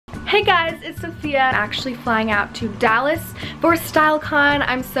Hey guys, it's Sophia. I'm actually flying out to Dallas for Stylecon.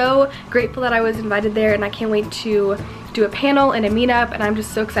 I'm so grateful that I was invited there and I can't wait to do a panel and a meetup, and I'm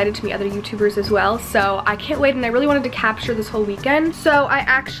just so excited to meet other YouTubers as well. So I can't wait, and I really wanted to capture this whole weekend. So I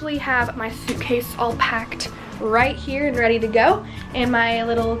actually have my suitcase all packed right here and ready to go, and my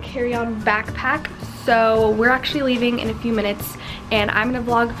little carry-on backpack. So we're actually leaving in a few minutes, and I'm gonna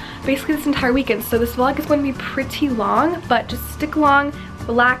vlog basically this entire weekend. So this vlog is going to be pretty long, but just stick along,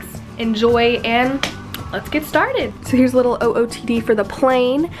 relax, enjoy, and let's get started. So here's a little OOTD for the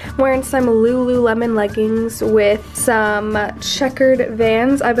plane. I'm wearing some Lululemon leggings with some checkered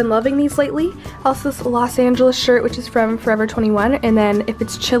Vans. I've been loving these lately. Also this Los Angeles shirt, which is from Forever 21. And then if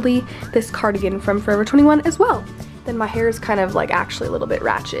it's chilly, this cardigan from Forever 21 as well. Then my hair is kind of like actually a little bit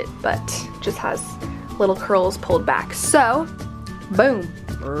ratchet, but just has little curls pulled back. So, boom.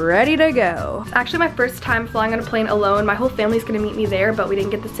 Ready to go. It's actually my first time flying on a plane alone. My whole family's gonna meet me there, but we didn't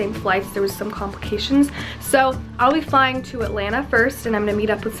get the same flights. There was some complications. So I'll be flying to Atlanta first, and I'm gonna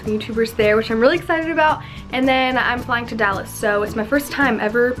meet up with some YouTubers there, which I'm really excited about. And then I'm flying to Dallas. So it's my first time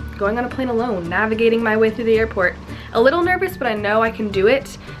ever going on a plane alone, navigating my way through the airport. A little nervous, but I know I can do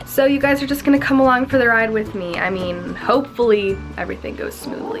it. So you guys are just gonna come along for the ride with me. I mean, hopefully everything goes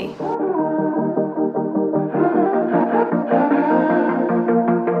smoothly.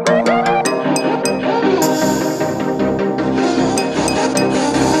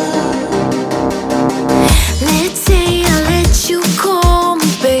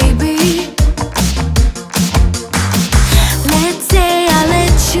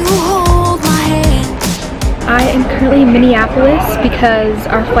 I am currently in Minneapolis because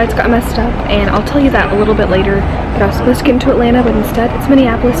our flights got messed up, and I'll tell you that a little bit later. But I was supposed to get into Atlanta, but instead it's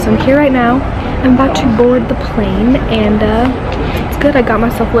Minneapolis, so I'm here right now. I'm about to board the plane, and it's good. I got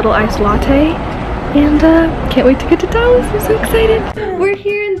myself a little iced latte, and can't wait to get to Dallas. I'm so excited. We're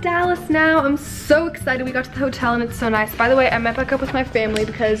here in Dallas now. I'm so excited. We got to the hotel, and it's so nice. By the way, I met back up with my family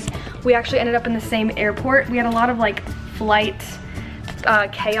because we actually ended up in the same airport. We had a lot of like flight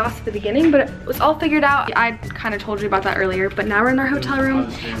chaos at the beginning, but it was all figured out. I kind of told you about that earlier, but now we're in our hotel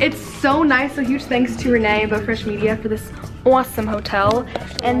room. It's so nice, so huge thanks to Renee about Fresh Media for this awesome hotel.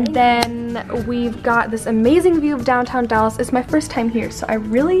 And then we've got this amazing view of downtown Dallas. It's my first time here, so I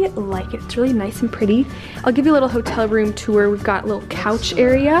really like it. It's really nice and pretty. I'll give you a little hotel room tour. We've got a little couch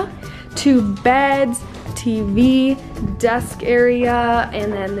area, 2 beds, TV, desk area,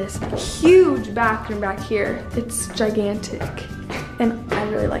 and then this huge bathroom back here. It's gigantic, and I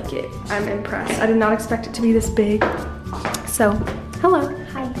really like it. I'm impressed. I did not expect it to be this big. So, hello.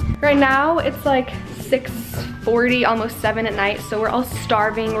 Hi. Right now, it's like 6:40, almost 7 at night, so we're all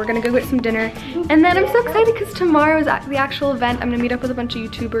starving. We're gonna go get some dinner. And then I'm so excited because tomorrow is the actual event. I'm gonna meet up with a bunch of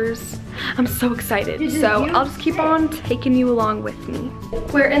YouTubers. I'm so excited. So I'll just keep on taking you along with me.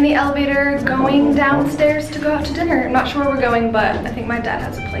 We're in the elevator going downstairs to go out to dinner. I'm not sure where we're going, but I think my dad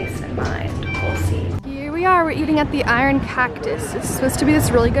has a place in mind. We'll see. Here we are, we're eating at the Iron Cactus. It's supposed to be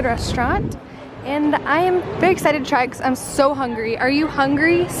this really good restaurant, and I am very excited to try it because I'm so hungry. Are you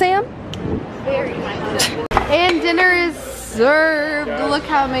hungry, Sam? Very much. And dinner is served. Look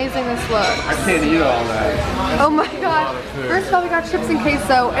how amazing this looks. I can't eat all that. Oh my gosh. First of all, we got chips and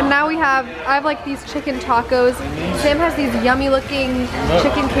queso, and now I have like these chicken tacos. Sam has these yummy looking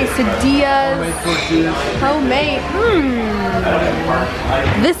chicken quesadillas. Homemade.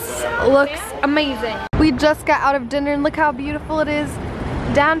 This looks amazing. We just got out of dinner, and look how beautiful it is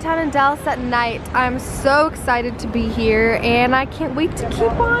downtown in Dallas at night. I'm so excited to be here, and I can't wait to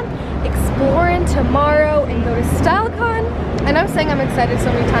keep on exploring tomorrow and go to Stylecon. I know I'm saying I'm excited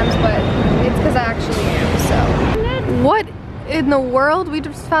so many times, but it's because I actually am. So what in the world? We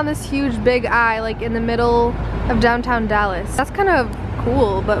just found this huge big eye like in the middle of downtown Dallas. That's kind of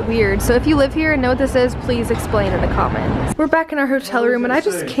cool but weird. So if you live here and know what this is, please explain in the comments. We're back in our hotel room, and I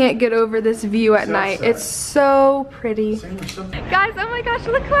just can't get over this view at night. It's so pretty. Guys, oh my gosh,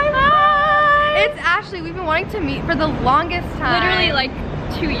 look who I'm with. It's Ashley. We've been wanting to meet for the longest time. Literally like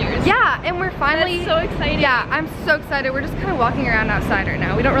 2 years. Yeah, and we're finally. That's so exciting. Yeah, I'm so excited. We're just kind of walking around outside right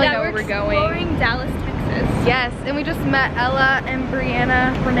now. We don't really know where we're going. We're exploring Dallas, Texas. Yes, and we just met Ella and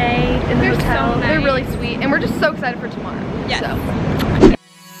Brianna, Renee in the They're hotel. so nice. They're really sweet, and we're just so excited for tomorrow. Yes. So.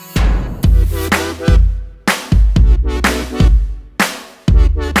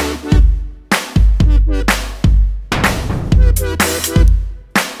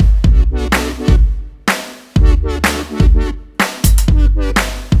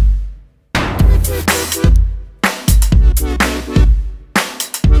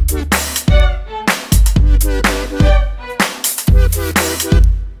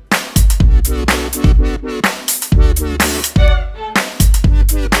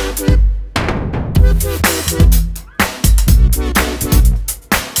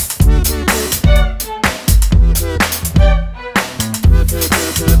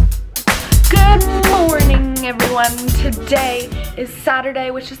 is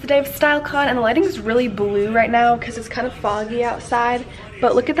Saturday, which is the day of Stylecon, and the lighting is really blue right now because it's kind of foggy outside.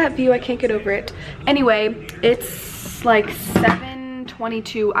 But look at that view, I can't get over it. Anyway, it's like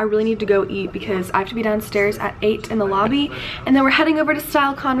 7:22. I really need to go eat because I have to be downstairs at 8 in the lobby. And then we're heading over to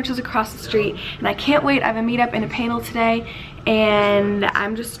Stylecon, which is across the street. And I can't wait. I have a meetup and a panel today. And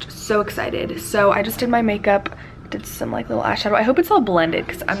I'm just so excited. So I just did my makeup. Did some like little eyeshadow. I hope it's all blended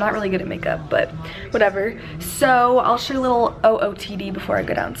because I'm not really good at makeup, but whatever. So I'll show you a little OOTD before I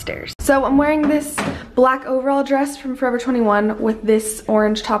go downstairs. So I'm wearing this black overall dress from Forever 21 with this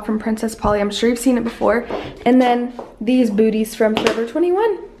orange top from Princess Polly. I'm sure you've seen it before. And then these booties from Forever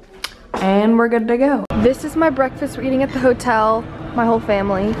 21. And we're good to go. This is my breakfast we're eating at the hotel, my whole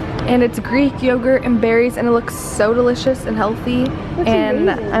family. And it's Greek yogurt and berries, and it looks so delicious and healthy. That's and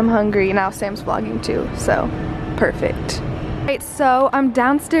amazing. I'm hungry. Now Sam's vlogging too, so perfect. Alright, so I'm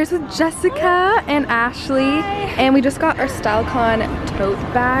downstairs with Jessica and Ashley, and we just got our Stylecon tote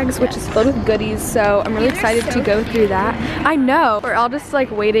bags, which is filled with goodies, so I'm really excited to go through that. I know! We're all just like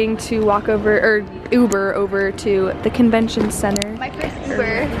waiting to walk over, or Uber over to the convention center. My first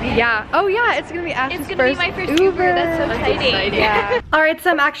Uber. Yeah. Oh yeah, it's gonna be Ashley's first Uber. It's gonna be my first Uber. That's so exciting. Yeah. Alright,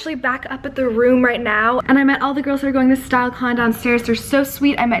 so I'm actually back up at the room right now, and I met all the girls that are going to Stylecon downstairs. They're so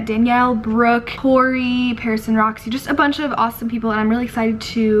sweet. I met Danielle, Brooke, Tori, Paris, and Roxy. Just a bunch of awesome people, and I'm really excited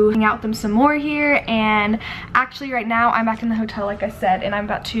to hang out with them some more here. And actually right now I'm back in the hotel like I said, and I'm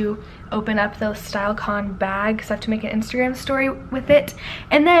about to open up the Stylecon bag because I have to make an Instagram story with it.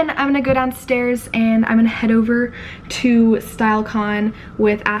 And then I'm gonna go downstairs and I'm gonna head over to Stylecon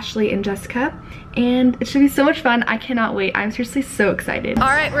with Ashley and Jessica. And it should be so much fun. I cannot wait. I'm seriously so excited. All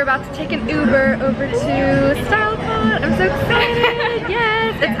right, we're about to take an Uber over to Stylecon. I'm so excited.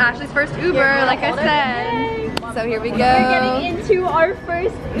 Yes, it's Ashley's first Uber, like I said. So here we go. We're getting into our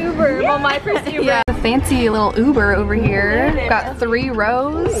first Uber. Well, my first Uber. Yeah, a fancy little Uber over here. We've got 3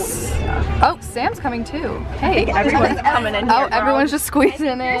 rows. Oh, Sam's coming too. Hey, everyone's coming in here. Oh, everyone's just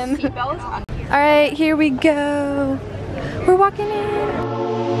squeezing in. All right, here we go. We're walking in.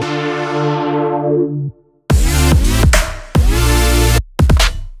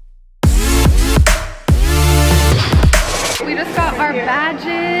 We just got our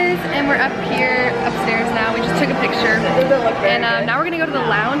badges and we're up here upstairs now. We just took a picture. And now we're gonna go to the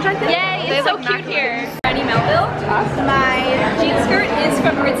lounge, I think. Yay, it's so cute here. Tiny Melville. Awesome. My jean skirt is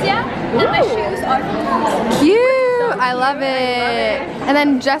from Aritzia, and my shoes are from Thomas. Cute! I love it. And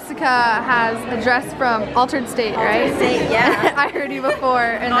then Jessica has a dress from Altered State, right? Altered State, yeah. I heard you before.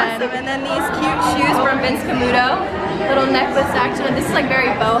 And awesome. And then these cute shoes from Vince Camuto. Little necklace action. This is like very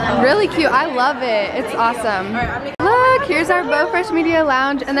boho. Really cute. I love it. It's awesome. Look, here's our Bow Fresh Media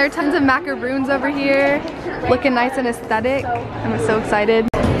Lounge, and there are tons of macaroons over here, looking nice and aesthetic. I'm so excited.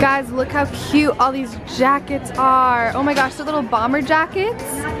 Guys, look how cute all these jackets are. Oh my gosh, the little bomber jackets.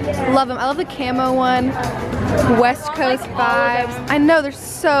 Love them. I love the camo one. West Coast vibes. I know, they're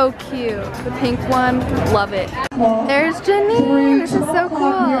so cute. The pink one, love it. There's Janine. This is so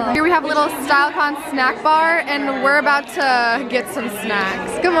cool. Here we have a little Stylecon snack bar, and we're about to get some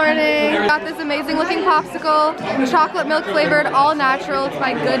snacks. Good morning. Got this amazing looking popsicle, chocolate milk flavored, all natural. It's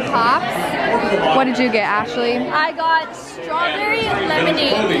by Good Pops. What did you get, Ashley? I got strawberry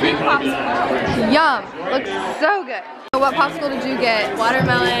lemonade popsicle. Yum. Looks so good. What popsicle did you get?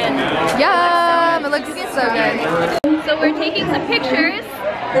 Watermelon. Yum. It looks so good. So we're taking some pictures.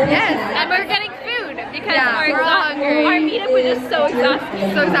 Yes. And we're getting food because we're all hungry. Our meetup was just so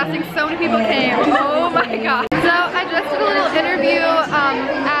exhausting. So exhausting. So many people came. Oh my god. So I just did a little interview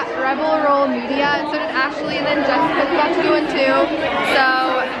at Rebel Roll Media, and so did Ashley, and then Jessica's about to go in too. So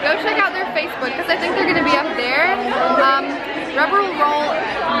go check out their Facebook because I think they're gonna be up there. Rebel Roll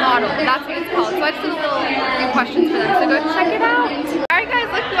Model, that's what it's called. So I just did a little few questions for them, so go check it out. Alright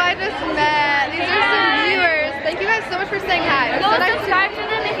guys, look who I just met. These are some viewers. Thank you guys so much for saying hi. Go subscribe to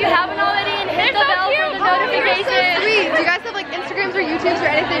them if you haven't already and hit the bell for the notifications. So sweet. Do you guys have like Instagrams or YouTubes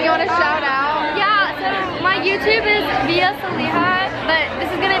or anything you want to shout out? Yeah, so my YouTube is Via Saliha, but this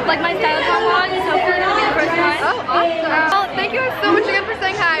is gonna, like my Stylecon vlog is hopefully gonna be the first one. Oh, awesome. Well, thank you guys so much again for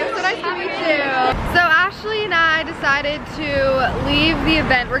saying hi. It was so nice to meet you. So Ashley and I decided to leave the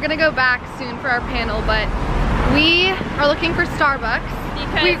event. We're gonna go back soon for our panel, but we are looking for Starbucks.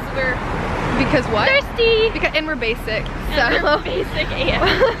 Because what? Thirsty! And we're basic. And we're basic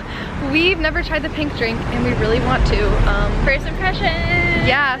AF. We've never tried the pink drink and we really want to. First impression!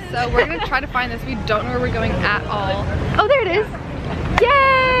 Yeah, so we're gonna try to find this. We don't know where we're going at all. Oh, there it is!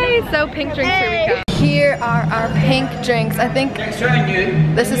 Yay! So pink drinks, here we go. Here are our pink drinks. I think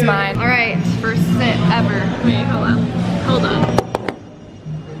this is mine. All right, first sip ever. Wait, hold on. Hold on.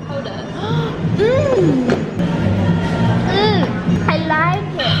 Hold on.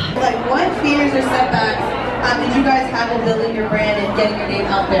 challenges or setbacks did you guys have in building your brand and getting your name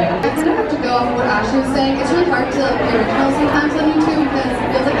out there? I kind of have to go off of what Ashley was saying. It's really hard to be original sometimes on YouTube because it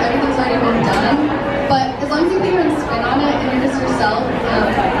feels like everything's already been done. But as long as you put your own spin on it and you're just yourself,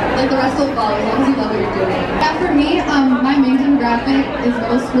 like the rest will follow as long as you love what you're doing. Yeah, for me, my main demographic is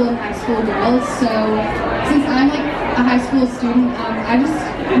middle school and high school girls. So since I'm like a high school student, I just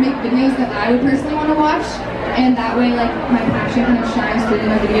make videos that I would personally want to watch. And that way, like, my passion kind of shines through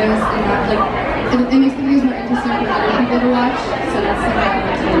my videos, and that, like, it makes the videos more interesting for other people to watch. So that's something I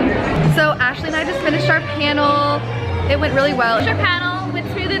like to do. So Ashley and I just finished our panel. It went really well. Our panel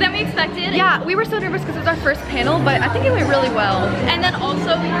went smoother than we expected. Yeah, we were so nervous because it was our first panel, but I think it went really well. And then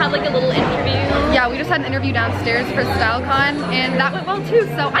also we had like a little interview. Yeah, we just had an interview downstairs for Stylecon, and that went well too,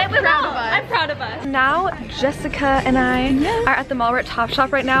 so I'm proud of us. I'm proud of us. Now, Jessica and I are at the mall. We're at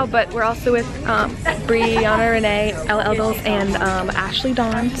Topshop right now, but we're also with Brianna, Renee, Ella Eldels, and Ashley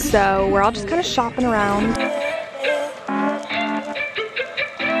Dawn. So we're all just kind of shopping around.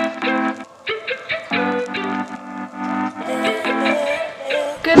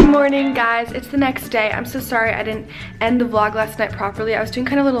 Good morning, guys. It's the next day. I'm so sorry I didn't end the vlog last night properly. I was doing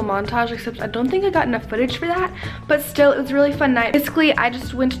kind of a little montage, except I don't think I got enough footage for that, but still, it was a really fun night. Basically, I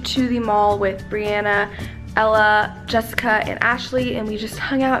just went to the mall with Brianna, Ella, Jessica, and Ashley, and we just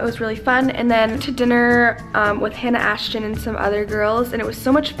hung out. It was really fun. And then to dinner with Hannah Ashton and some other girls, and it was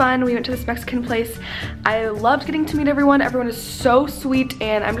so much fun. We went to this Mexican place. I loved getting to meet everyone. Everyone is so sweet,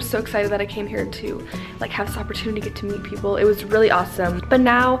 and I'm just so excited that I came here to like have this opportunity to get to meet people. It was really awesome. But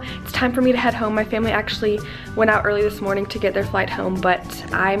now it's time for me to head home. My family actually went out early this morning to get their flight home, but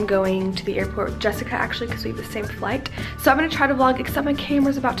I'm going to the airport with Jessica actually because we have the same flight. So I'm gonna try to vlog, except my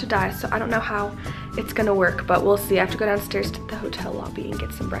camera's about to die, so I don't know how it's gonna work, but we'll see. I have to go downstairs to the hotel lobby and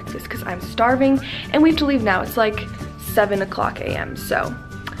get some breakfast because I'm starving, and we have to leave now. It's like 7 o'clock a.m. So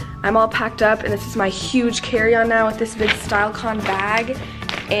I'm all packed up, and this is my huge carry-on now with this big Stylecon bag,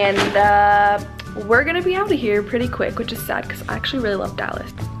 and we're gonna be out of here pretty quick, which is sad because I actually really love Dallas.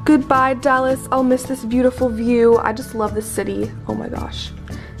 Goodbye, Dallas. I'll miss this beautiful view. I just love this city. Oh my gosh,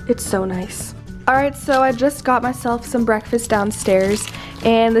 it's so nice. Alright, so I just got myself some breakfast downstairs,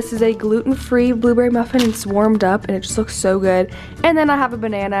 and this is a gluten-free blueberry muffin. It's warmed up and it just looks so good. And then I have a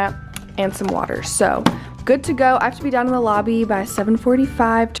banana and some water, so good to go. I have to be down in the lobby by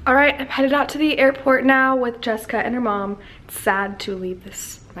 7:45. Alright, I'm headed out to the airport now with Jessica and her mom. It's sad to leave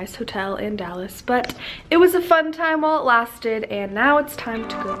this nice hotel in Dallas, but it was a fun time while it lasted, and now it's time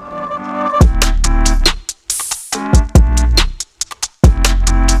to go home.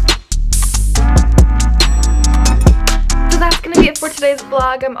 For today's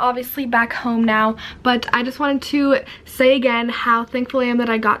vlog, I'm obviously back home now, but I just wanted to say again how thankful I am that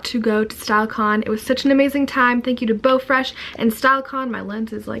I got to go to Stylecon. It was such an amazing time. Thank you to BowFresh and Stylecon. My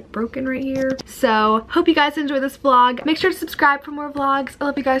lens is like broken right here. So hope you guys enjoy this vlog. Make sure to subscribe for more vlogs. I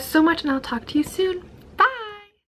love you guys so much, and I'll talk to you soon.